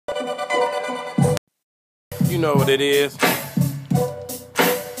You know what it is.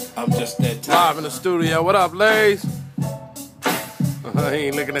 I'm just that type. Live in the studio. What up, Lays? He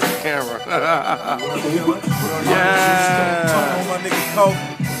ain't looking at the camera. Yeah. On my nigga Coke.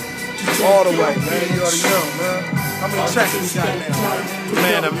 All the way, man. You already know, man. How many checks we got now?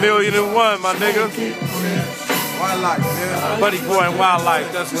 Man, 1,000,001, my nigga. Wildlife, man. Buddy boy and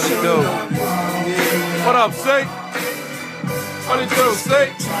Wildlife, that's what he do. What up, Sake? What he do,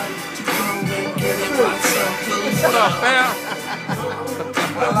 Sake? What up, fam?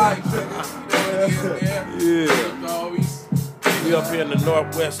 Yeah. We up here in the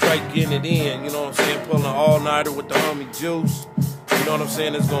Northwest, straight getting it in, you know what I'm saying? Pulling an all-nighter with the homie Juice. You know what I'm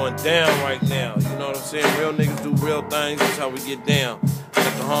saying? It's going down right now. You know what I'm saying? Real niggas do real things. That's how we get down.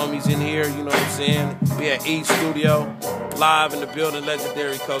 Got the homies in here, you know what I'm saying? We at E Studio, live in the building,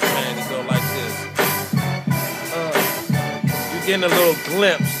 legendary Kokane. It go like this. You're getting a little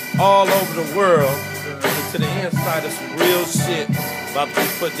glimpse all over the world into the inside of some real shit about to be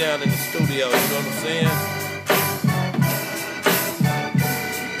put down in the studio. You know what I'm saying?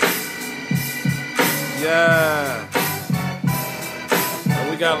 Yeah. And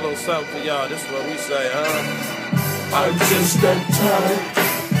we got a little something for y'all. This is what we say, huh? I'm just that type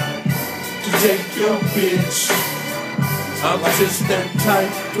to take your bitch. I'm just that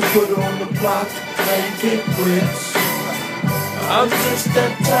type to put on the block and get rich. I'm just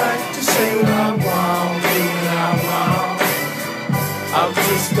that type to say what I want, do what I want. I'm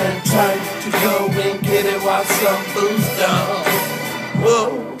just that type to go and get it while some food's done.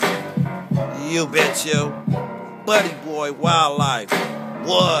 Whoa. You bet you. Buddy boy, Wildlife.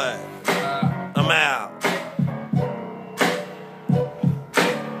 What? I'm out.